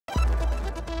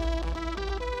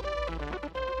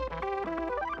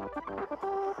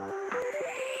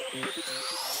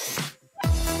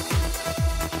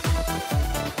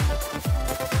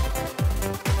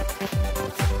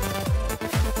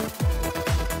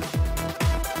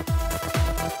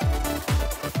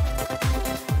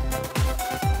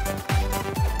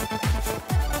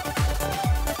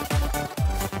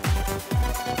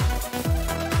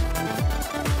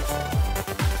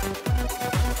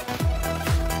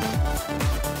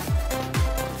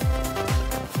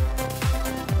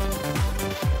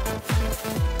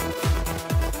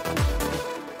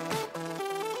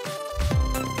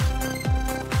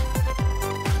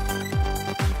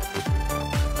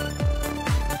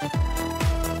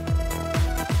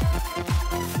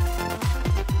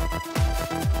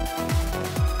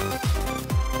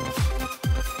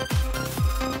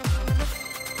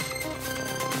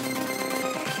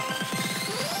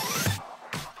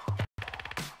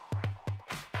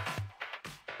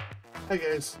Hi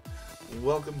guys,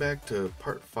 welcome back to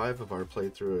part 5 of our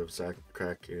playthrough of Zack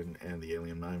McKracken and the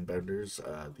Alien Mindbenders,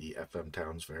 the FM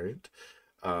Towns variant.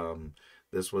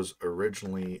 This was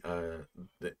originally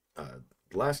the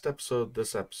last episode,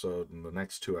 this episode, and the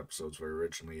next 2 episodes were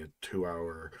originally a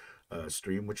 2-hour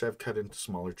stream, which I've cut into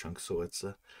smaller chunks, so it's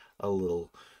a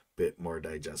little bit more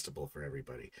digestible for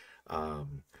everybody.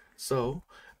 So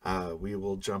we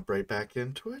will jump right back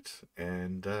into it,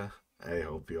 and I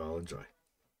hope you all enjoy.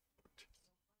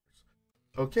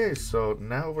 Okay, so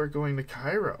now we're going to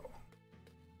Cairo.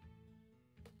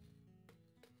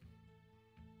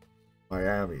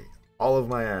 Miami. All of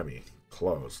Miami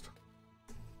closed.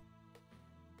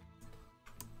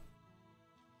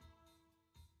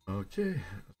 Okay,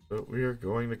 so we are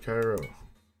going to Cairo.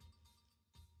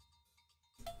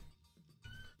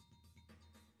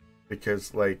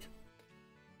 Because, like...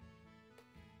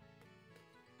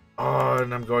 Oh,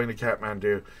 and I'm going to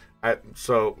Kathmandu.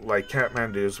 So, like,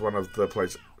 Kathmandu is one of the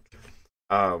places.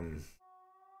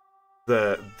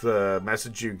 The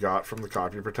message you got from the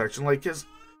copy protection, like, is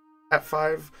at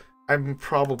 5. I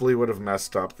probably would have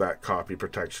messed up that copy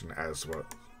protection as well.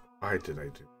 Why did I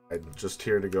do? I'm just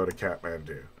here to go to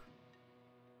Kathmandu.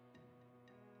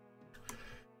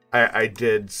 I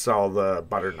did sell the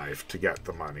butter knife to get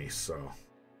the money, so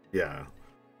yeah.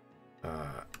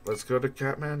 Let's go to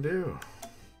Kathmandu.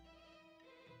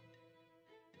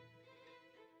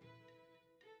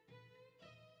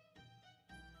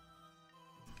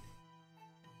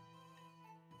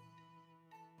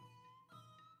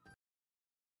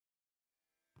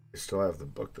 I still have the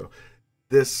book though.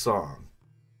 This song,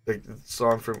 the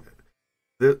song from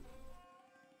the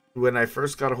when I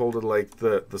first got a hold of like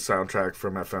the soundtrack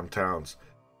from FM Towns,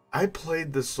 I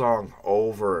played this song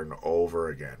over and over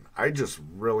again. I just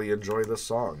really enjoy this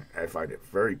song. I find it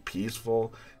very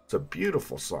peaceful. It's a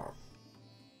beautiful song.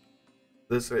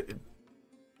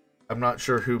 I'm not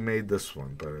sure who made this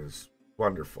one, but it's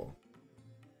wonderful.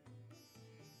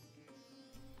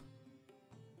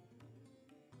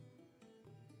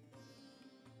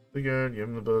 The guard, give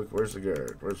him the book. Where's the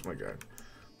guard? Where's my guard?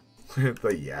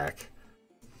 The yak.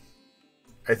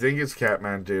 I think it's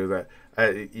Kathmandu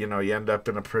that you end up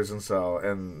in a prison cell,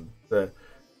 and the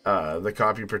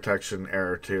copy protection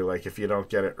error too. Like if you don't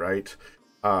get it right,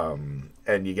 and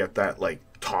you get that like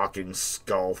talking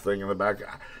skull thing in the back.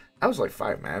 I was like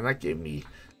 5, man. That gave me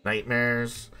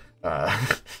nightmares.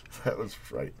 That was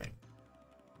frightening.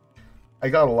 I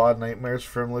got a lot of nightmares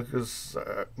from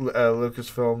Lucasfilm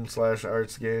 /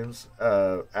 Arts games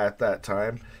at that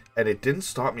time, and it didn't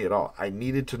stop me at all. I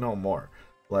needed to know more,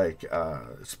 like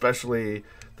especially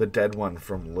the dead one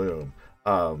from Loom.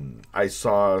 I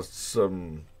saw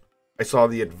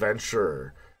the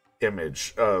adventure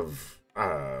image of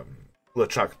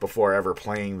LeChuck before ever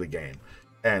playing the game,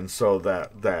 and so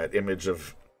that image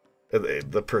of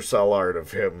the Purcell art of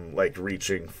him like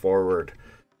reaching forward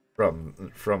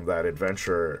from that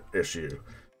adventure issue,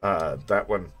 that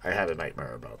one I had a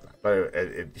nightmare about that. But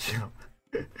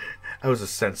I was a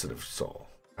sensitive soul.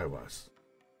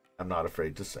 I'm not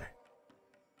afraid to say.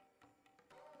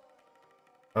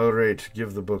 All right,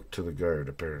 give the book to the guard.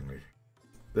 Apparently,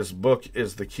 this book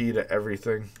is the key to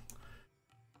everything.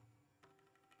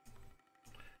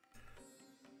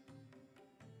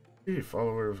 Hey,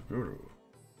 follower of Guru.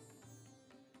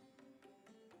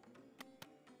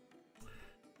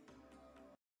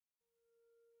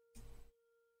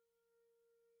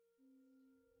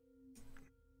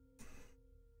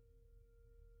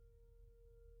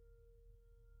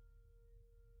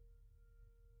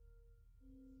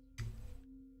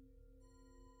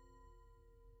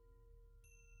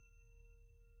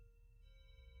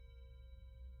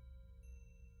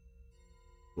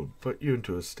 Will put you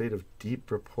into a state of deep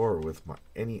rapport with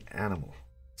any animal.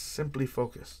 Simply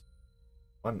focus.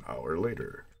 1 hour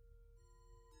later.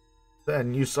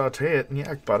 Then you saute it in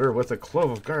yak butter with a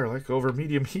clove of garlic over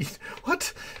medium heat.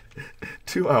 What?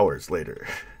 2 hours later.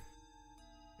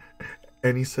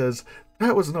 And he says,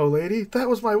 that was no lady, that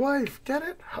was my wife. Get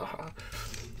it?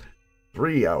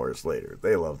 3 hours later.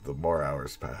 They love the more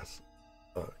hours pass.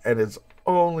 And it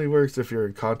only works if you're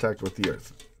in contact with the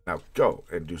earth. Now go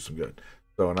and do some good.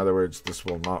 So in other words, this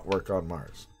will not work on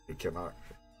Mars. You cannot.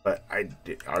 But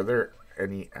are there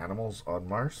any animals on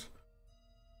Mars?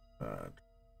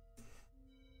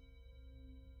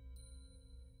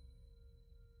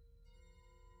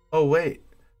 Oh wait,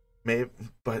 maybe,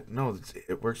 but no,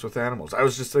 it works with animals. I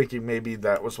was just thinking maybe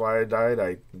that was why I died.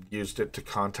 I used it to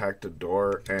contact a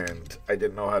door, and I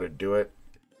didn't know how to do it.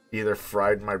 Either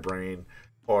fried my brain,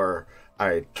 or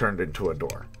I turned into a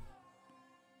door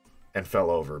and fell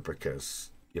over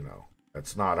because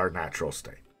that's not our natural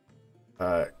state.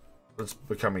 Let's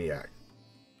become a yak.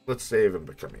 Let's save and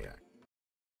become a yak.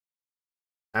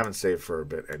 I haven't saved for a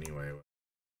bit anyway.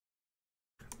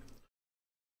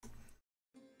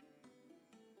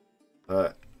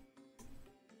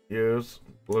 Use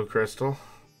blue crystal.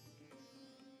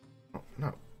 Oh,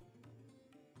 no.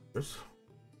 There's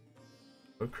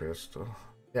blue crystal.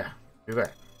 Yeah, do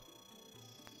that.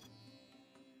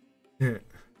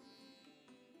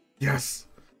 Yes!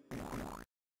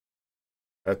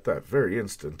 At that very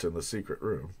instant in the secret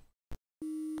room.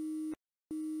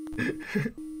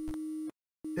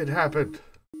 It happened.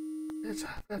 It's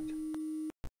happened.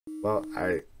 Well,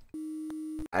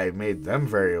 I made them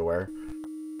very aware.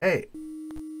 Hey,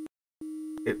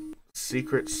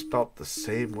 secret spelt the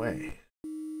same way.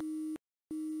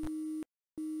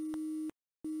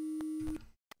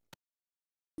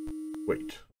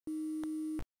 Wait.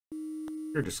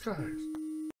 You're disguised.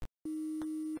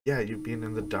 Yeah, you've been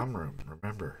in the dumb room,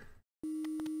 remember?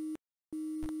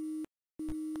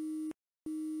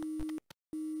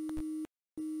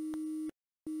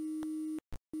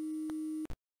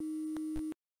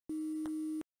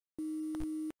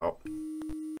 Oh.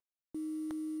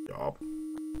 Yup.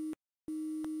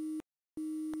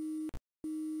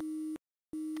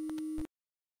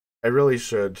 I really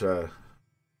should,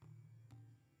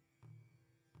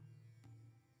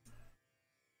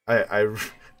 I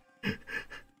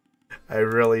I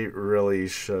really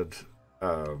should,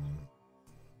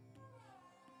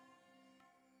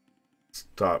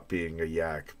 stop being a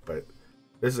yak, but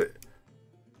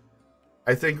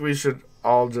I think we should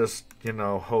all just, you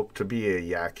know, hope to be a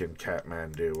yak in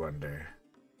Kathmandu one day.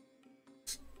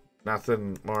 It's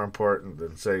nothing more important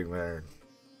than sitting there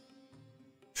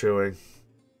chewing,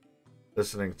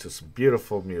 listening to some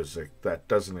beautiful music that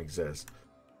doesn't exist.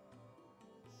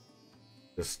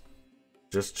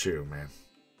 Just chew, man.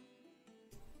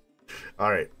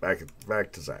 Alright,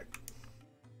 back to Zach.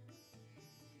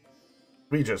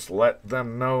 We just let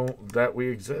them know that we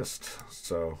exist,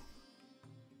 so.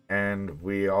 And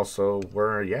we also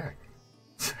were a yak.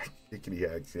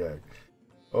 Yaks, yak.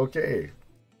 Okay.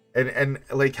 And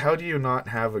like, how do you not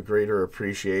have a greater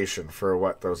appreciation for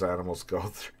what those animals go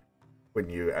through when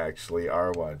you actually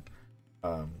are one?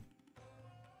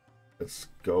 Let's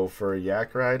go for a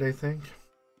yak ride, I think.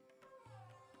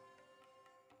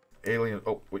 Alien.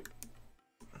 Oh, wait.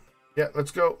 Yeah, let's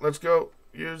go. Let's go.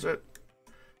 Use it.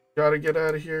 Gotta get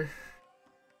out of here.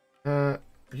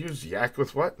 Use yak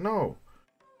with what? No.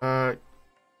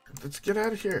 Let's get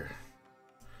out of here.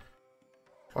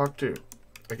 Walk 2.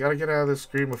 I gotta get out of this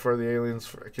screen before the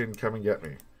aliens can come and get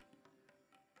me.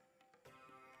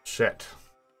 Shit.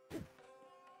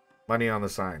 Money on the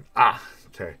sign. Ah,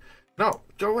 okay. No,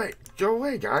 go away. Go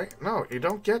away, guy. No, you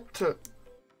don't get to...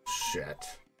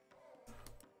 Shit.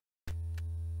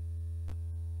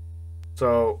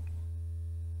 So,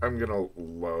 I'm gonna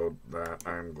load that.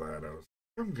 I'm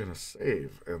gonna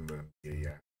save and then,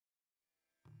 yeah.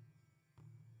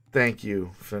 Thank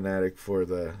you, Fanatic, for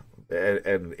the...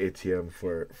 And ATM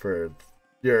for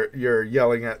your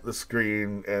yelling at the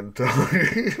screen and telling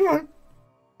me what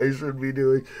I should be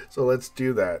doing. So let's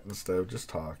do that instead of just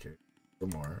talking some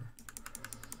more.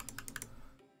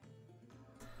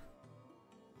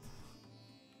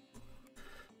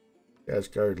 Cash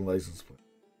card and license plate.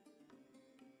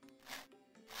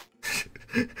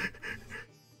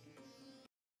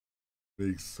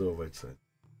 Makes so much sense.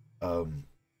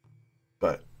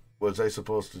 But was I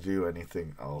supposed to do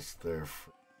anything else there?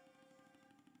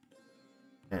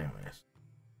 Anyways.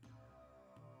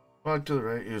 Walk to the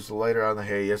right, use the lighter on the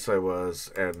hay. Yes, I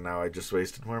was. And now I just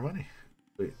wasted more money.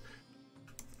 Wait.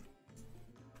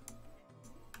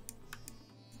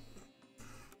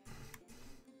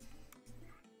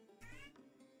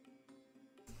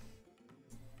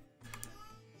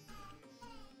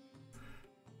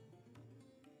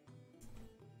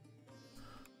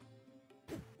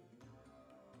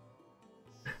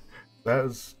 That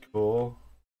was cool.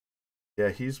 Yeah,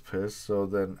 he's pissed, so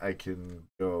then I can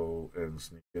go and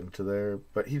sneak into there.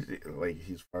 But he's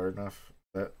far enough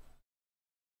that...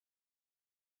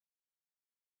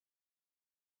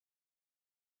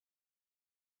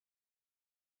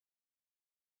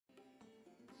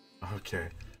 Okay.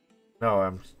 No,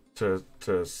 I'm to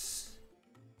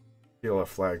steal a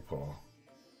flagpole.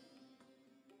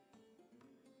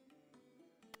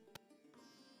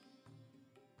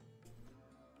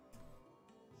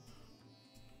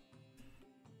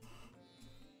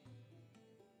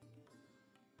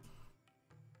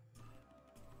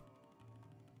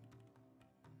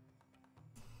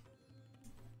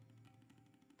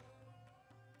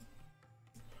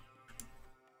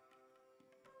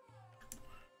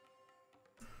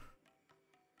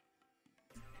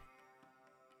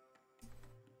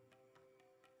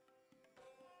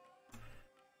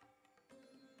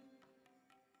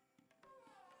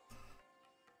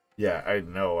 Yeah, I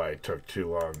know I took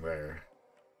too long there.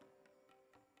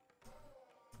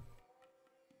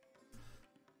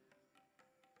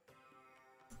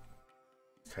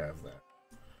 Let's have that.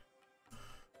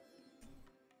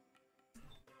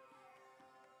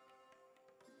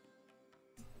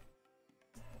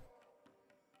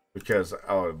 Because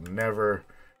I'll never,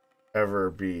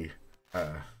 ever be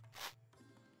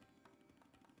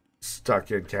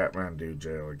stuck in Kathmandu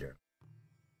jail again.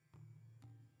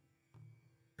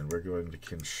 And we're going to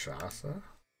Kinshasa?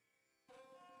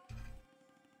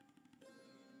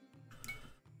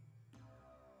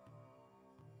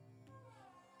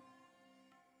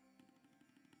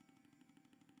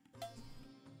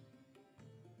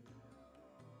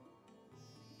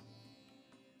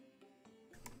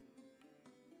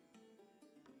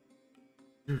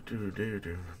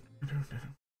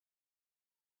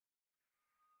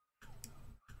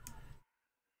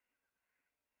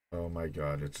 Oh my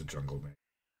god, it's a jungle man.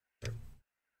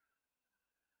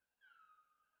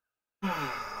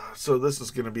 So this is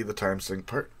going to be the time sync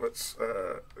part. Let's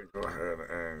go ahead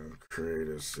and create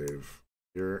a save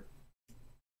here.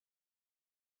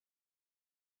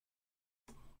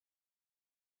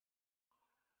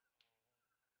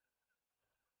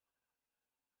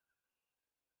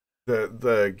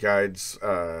 The guide's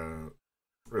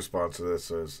response to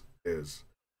this is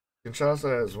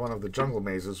Kinshasa is one of the jungle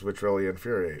mazes which really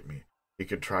infuriate me. You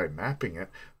could try mapping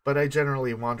it, but I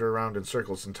generally wander around in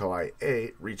circles until I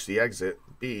A. reach the exit,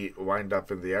 B. wind up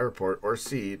in the airport, or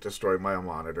C. destroy my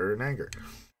monitor in anger.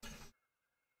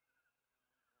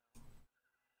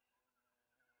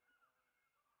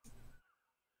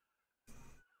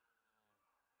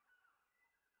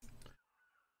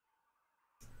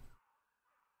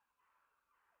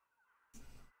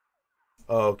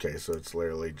 Okay, so it's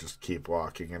literally just keep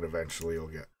walking and eventually you'll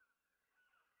get.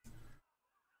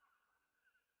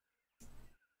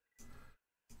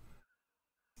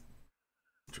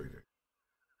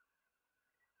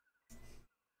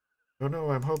 Oh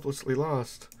no, I'm hopelessly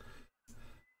lost.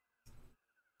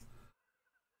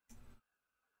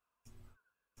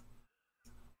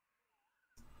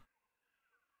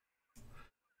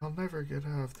 I'll never get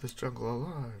out of this jungle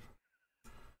alive.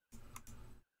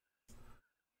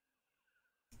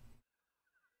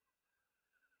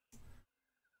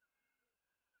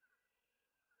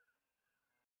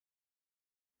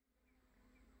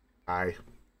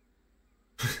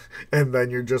 And then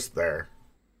you're just there.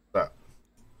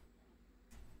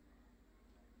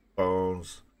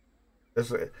 Bones.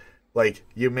 This, like,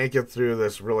 you make it through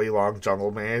this really long jungle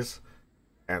maze,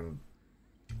 and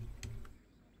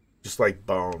just like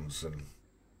bones and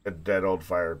a dead old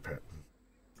fire pit.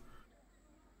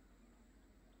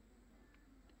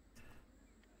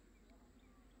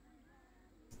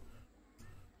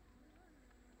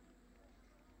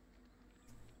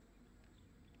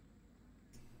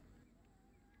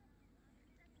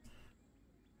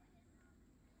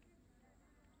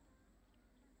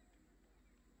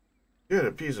 Get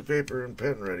a piece of paper and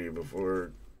pen ready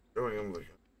before showing him the.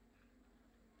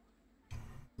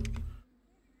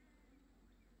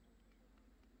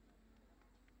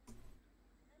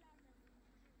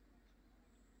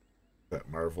 That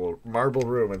marble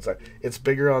room inside. It's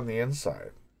bigger on the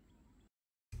inside.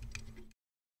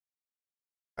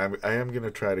 I am gonna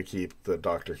try to keep the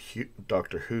Doctor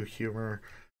Who humor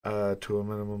to a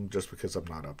minimum, just because I'm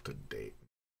not up to date.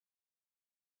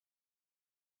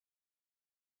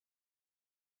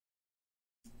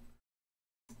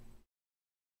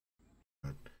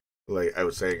 Like I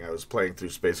was saying, I was playing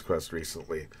through Space Quest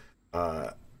recently.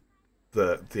 Uh,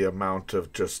 the amount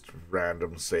of just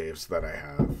random saves that I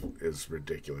have is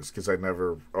ridiculous because I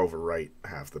never overwrite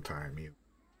half the time either.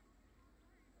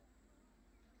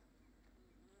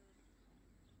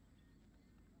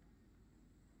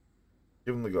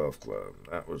 Give him the golf club.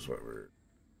 That was what we're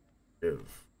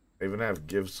give. I even have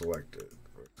give selected.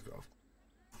 Where's the golf club?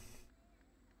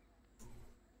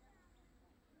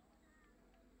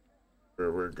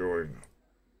 Where we're going.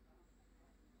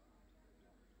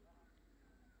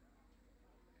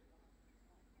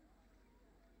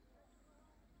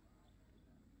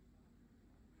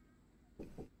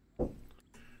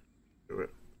 Do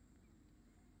it.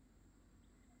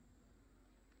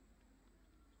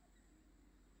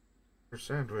 For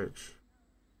sandwich.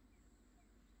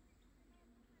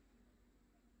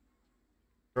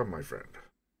 Come, my friend.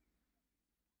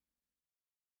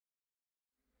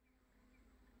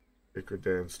 Sacred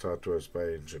dance taught to us by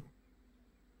ancient.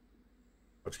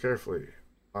 Watch carefully.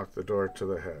 Lock the door to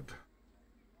the head.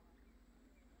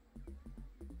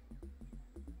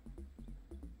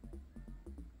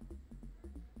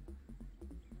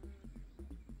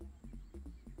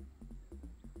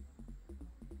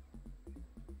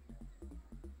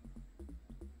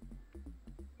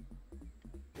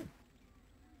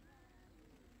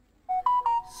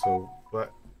 So,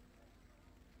 but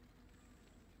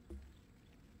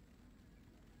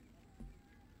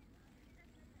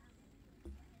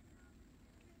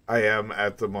I am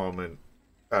at the moment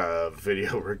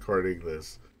video recording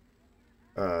this.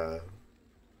 Don't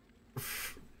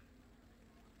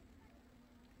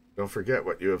forget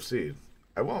what you have seen.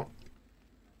 I won't.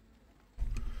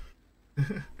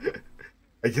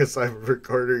 I guess I'm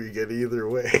recording it either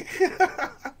way.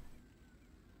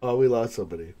 Oh, we lost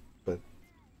somebody, but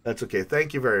that's okay.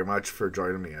 Thank you very much for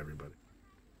joining me, everybody.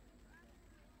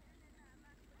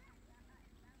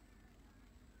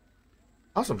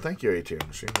 Awesome. Thank you, ATM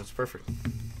machine. That's perfect.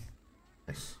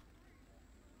 Nice.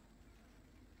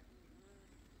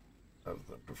 Have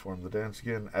them perform the dance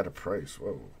again at a price.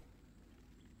 Whoa.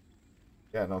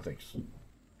 Yeah, no thanks.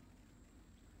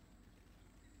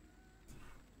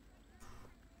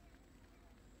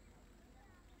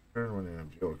 Turn when you have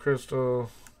yellow crystal.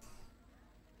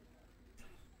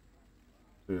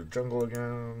 Do the jungle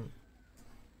again.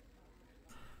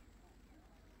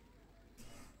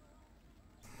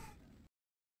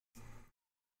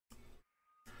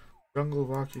 Jungle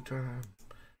walkie time.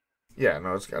 Yeah,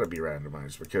 no, it's got to be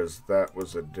randomized because that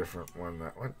was a different one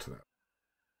that went to that.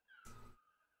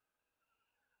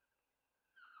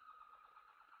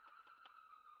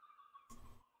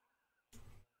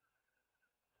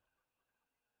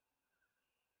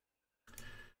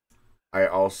 I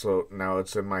also, now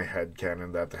it's in my head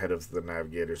canon that the head of the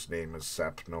navigator's name is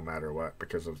Sep no matter what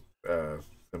because of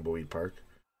Thimbleweed Park.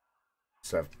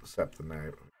 Sep the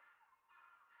nav.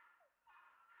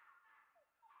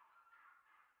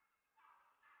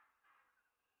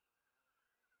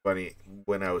 Funny,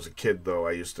 when I was a kid though,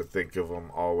 I used to think of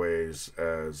him always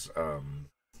as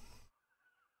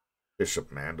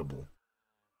Bishop Mandible.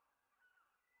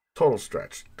 Total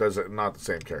stretch. Does it not the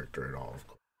same character at all, of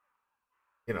course.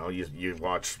 You know, you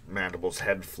watch Mandible's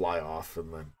head fly off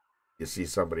and then you see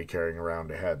somebody carrying around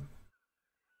a head.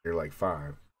 You're like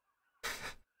 5.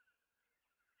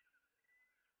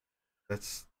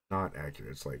 That's not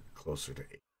accurate. It's like closer to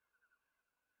 8.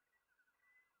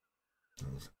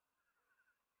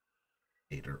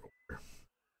 8 or over.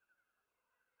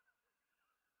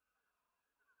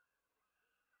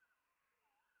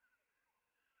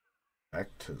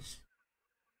 Back to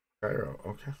Cairo.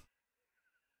 Okay.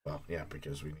 Well, yeah,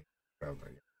 because we need to grab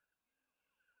that.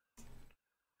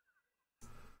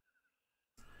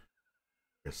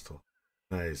 Crystal.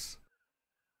 Nice.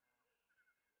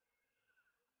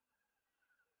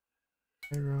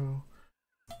 Cairo.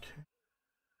 Okay.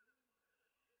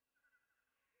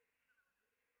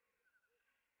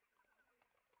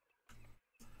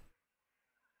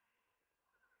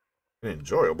 An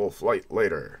enjoyable flight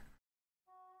later.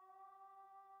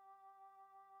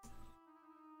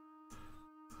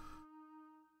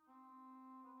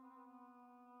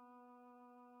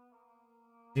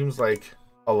 Seems like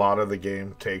a lot of the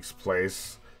game takes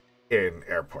place in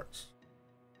airports.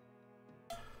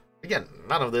 Again,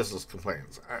 none of this is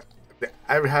complaints.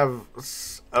 I have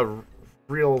a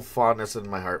real fondness in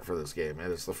my heart for this game.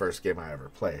 It is the first game I ever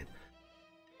played.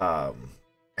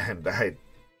 And I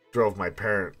drove my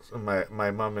parents,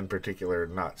 my mom in particular,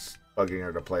 nuts, bugging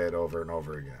her to play it over and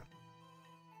over again.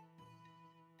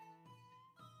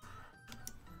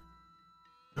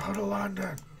 Go to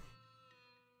London.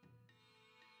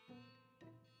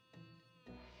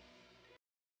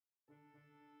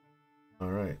 All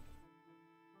right.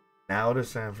 Now to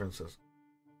San Francisco.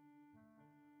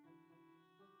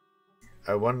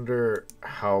 I wonder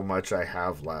how much I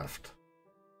have left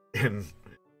in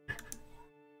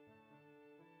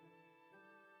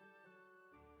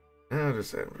now to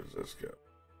San Francisco.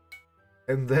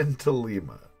 And then to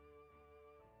Lima.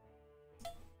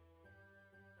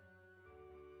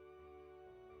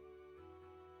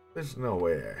 There's no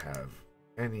way I have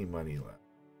any money left.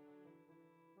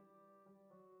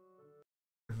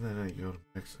 And then I go to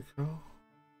Mexico.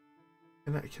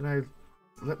 Can I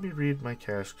let me read my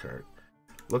cash card?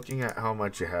 Looking at how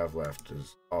much you have left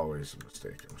is always a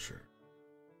mistake, I'm sure.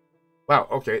 Wow,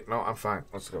 okay, no, I'm fine.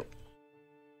 Let's go.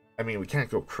 I mean, we can't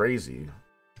go crazy,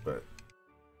 but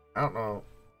I don't know.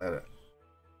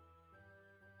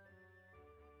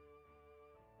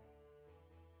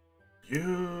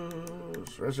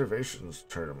 Use reservations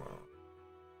terminal.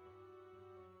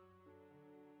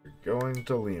 You're going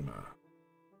to Lima.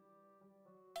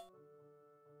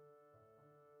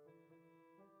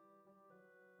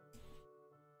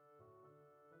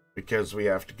 Because we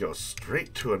have to go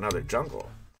straight to another jungle.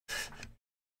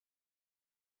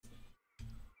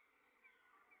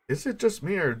 Is it just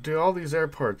me, or do all these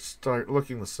airports start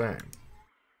looking the same?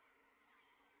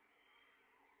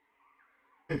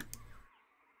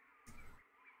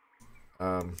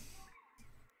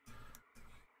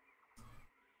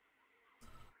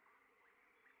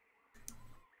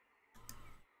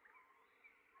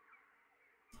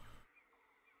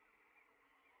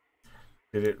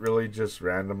 Did it really just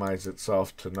randomize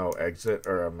itself to no exit,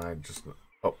 or am I just...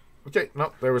 Oh, okay,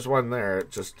 no, there was one there.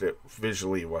 It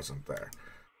visually wasn't there.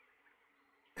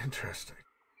 Interesting.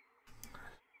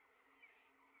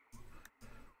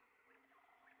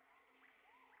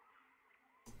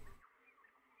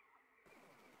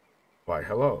 Why,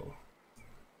 hello.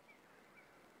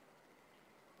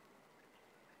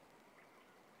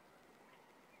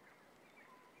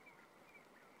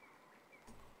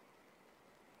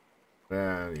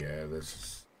 Yeah, this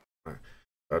is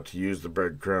about to use the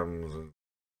breadcrumbs. And...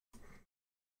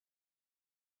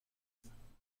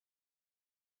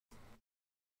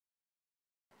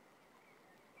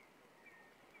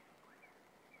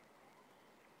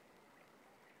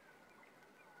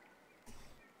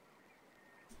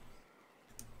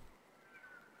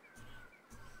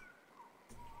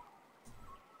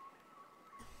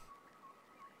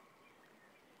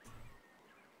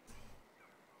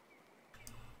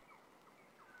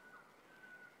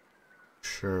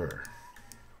 Sure.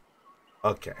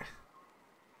 Okay.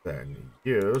 Then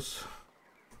use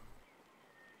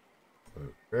the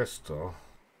crystal.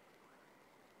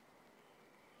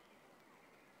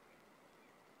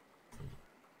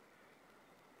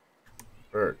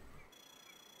 Bird.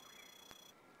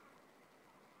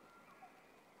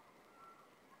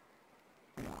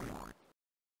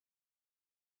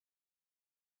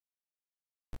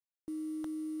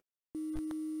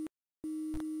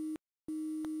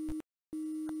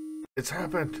 It's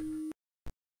happened.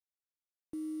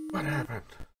 What happened?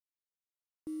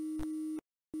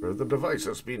 The device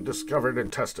has been discovered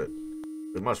and tested.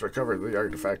 We must recover the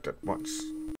artifact at once.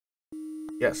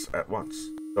 Yes, at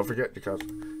once. Don't forget, because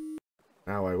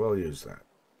now I will use that.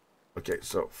 Okay,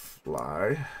 so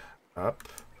fly up.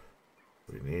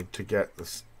 We need to get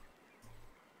this.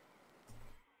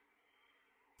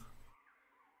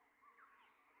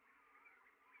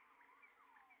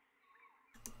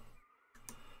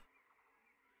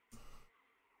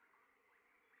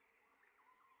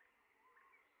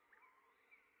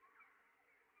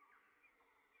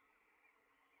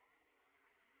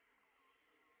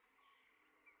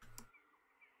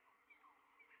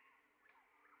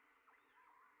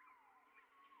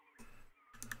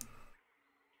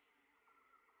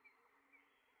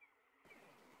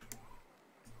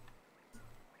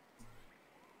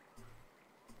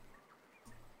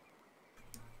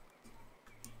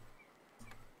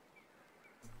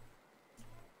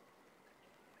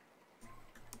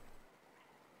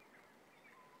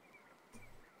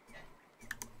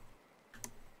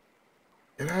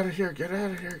 Get out of here, get out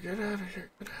of here, get out of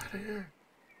here, get out of here.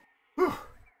 Whew.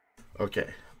 Okay,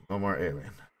 no more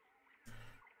alien.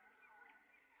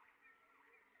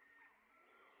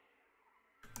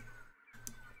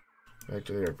 Back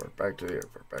to the airport, back to the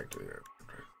airport, back to the airport.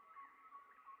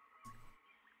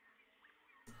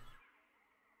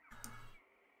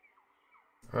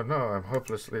 Oh no, I'm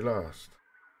hopelessly lost.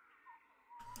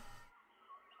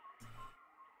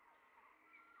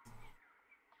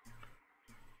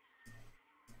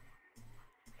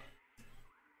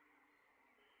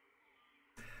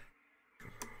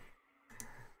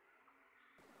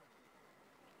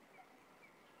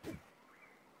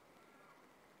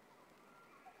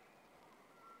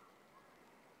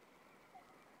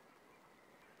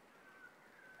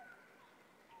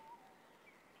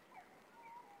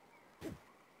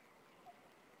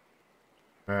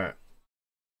 Alright.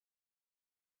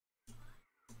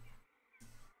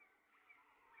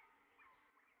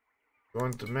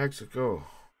 Going to Mexico.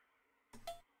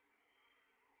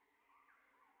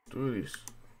 Duties.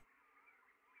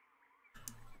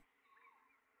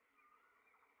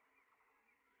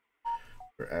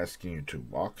 We're asking you to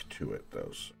walk to it,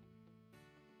 though.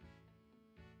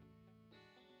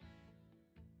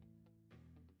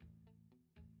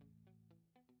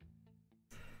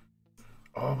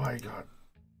 Oh my god.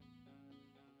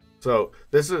 So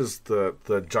this is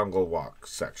the jungle walk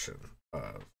section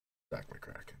of Zach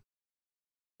McKracken.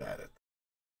 Got it.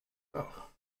 Oh.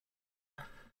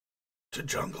 To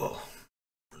jungle.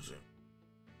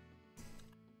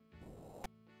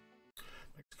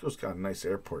 Mexico's got a nice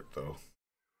airport though.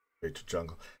 Straight to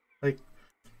jungle. Like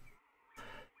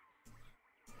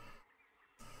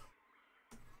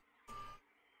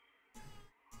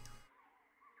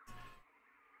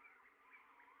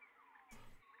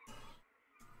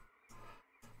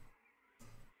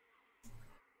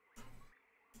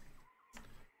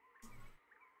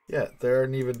yeah, there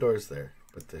aren't even doors there,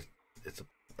 but it's a,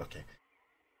 okay.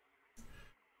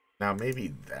 Now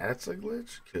maybe that's a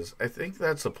glitch, because I think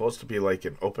that's supposed to be like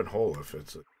an open hole if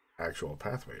it's an actual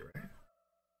pathway, right?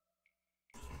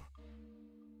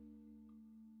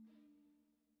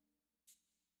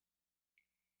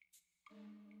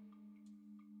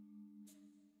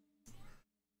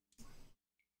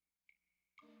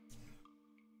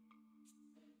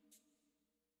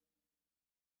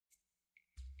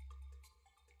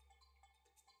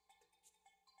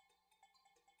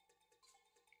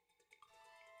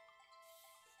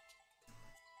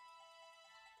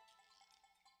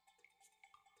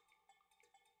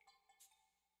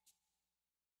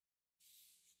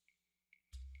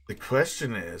 The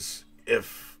question is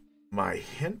if my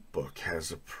hint book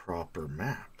has a proper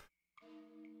map.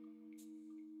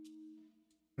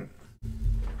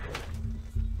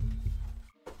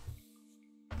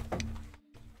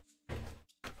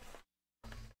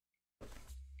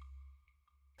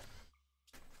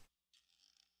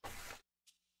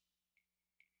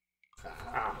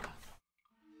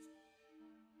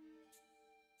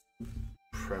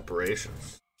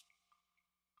 Preparations.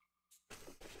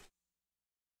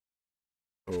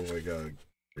 Oh my god,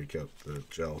 break out the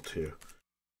gel too.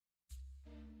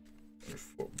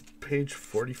 Page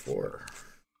 44.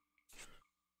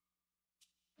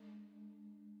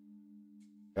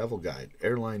 Travel guide,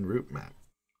 airline route map.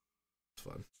 It's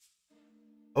fun.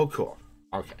 Oh, cool.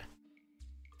 Okay.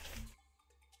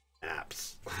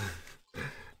 Apps.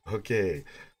 Okay,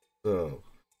 so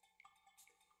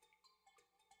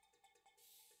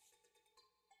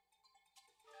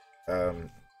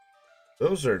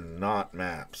those are not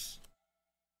maps.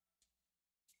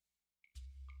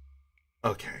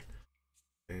 Okay.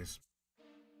 I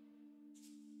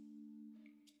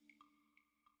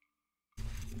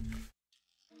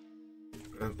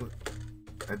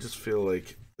just feel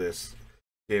like this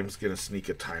game's gonna sneak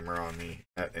a timer on me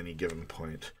at any given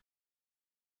point.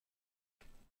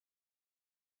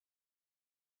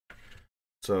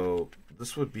 So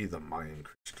this would be the Mayan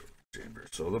crystal chamber.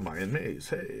 So the Mayan maze.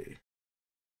 Hey.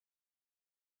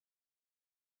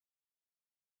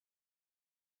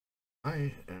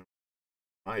 I am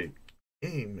my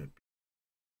game.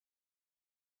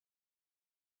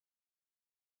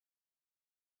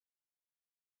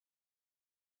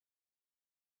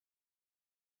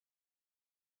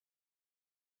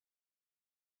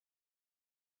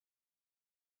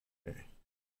 Okay.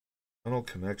 Tunnel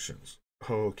connections.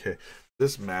 Okay.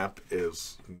 This map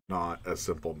is not a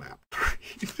simple map.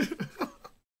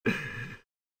 It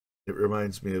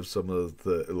reminds me of some of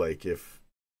the, like, if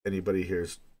anybody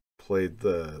here's played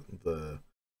the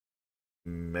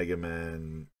Mega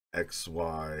Man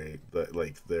XY,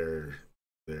 like their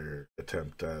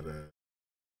attempt at a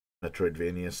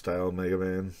Metroidvania style Mega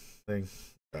Man thing.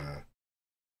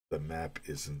 The map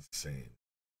is insane.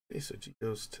 Okay, so G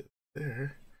goes to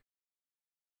there.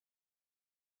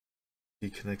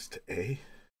 G connects to A.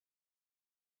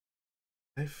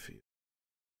 I feel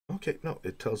okay. No,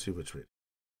 it tells you which way.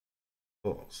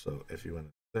 Oh, so if you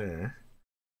went there,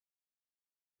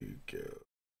 you go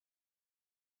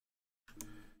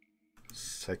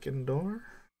second door.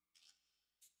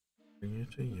 Bring you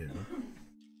to you.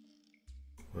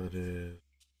 What is?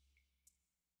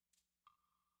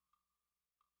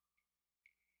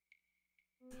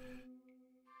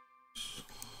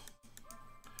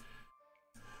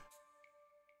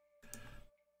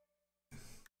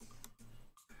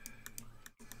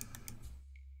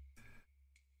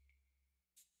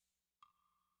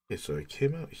 Okay, so I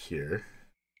came out here.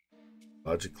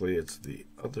 Logically, it's the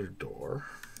other door.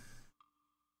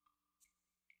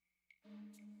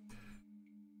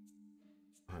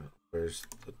 Where's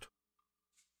the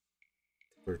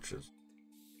torches?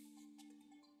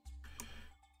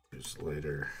 Use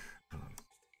later.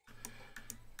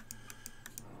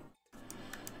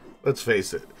 Let's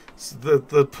face it,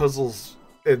 the puzzles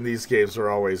in these games are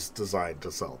always designed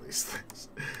to sell these things.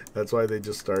 That's why they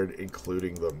just started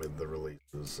including them in the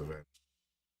releases event.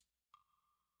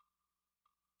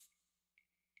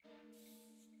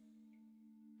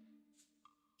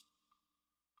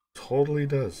 Totally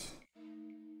does.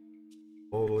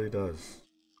 Totally does.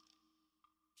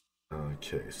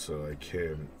 Okay, so I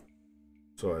can.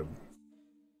 So I'm.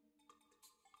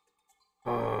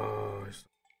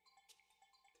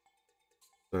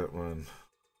 That one.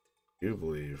 You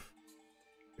believe.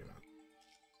 Yeah.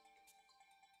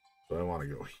 So I want to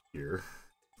go here.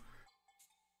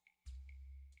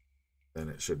 Then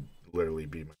it should literally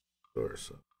be my door.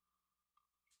 So.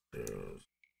 Use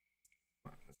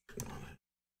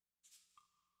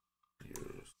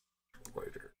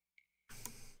lighter.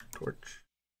 Torch.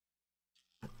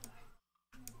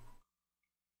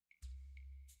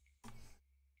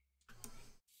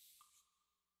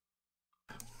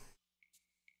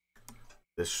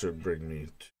 This should bring me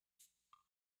to,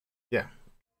 yeah,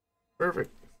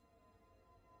 perfect.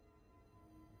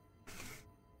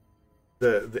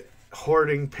 The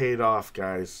hoarding paid off,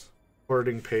 guys.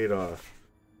 Hoarding paid off.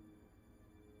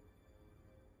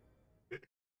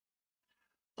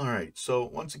 All right, so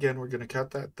once again, we're going to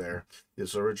cut that there.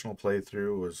 This original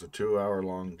playthrough was a 2 hour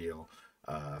long deal.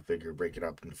 I figure break it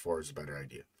up into four is a better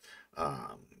idea.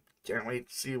 Um, can't wait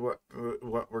to see what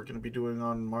we're going to be doing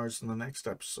on Mars in the next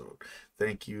episode.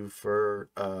 Thank you for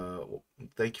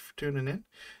tuning in.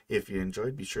 If you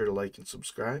enjoyed, be sure to like and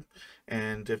subscribe.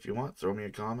 And if you want, throw me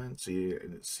a comment.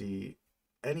 See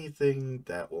anything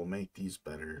that will make these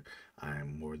better.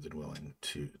 I'm more than willing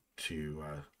to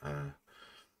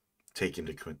take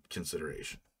into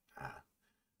consideration.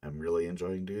 I'm really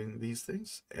enjoying doing these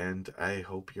things, and I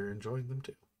hope you're enjoying them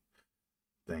too.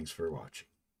 Thanks for watching.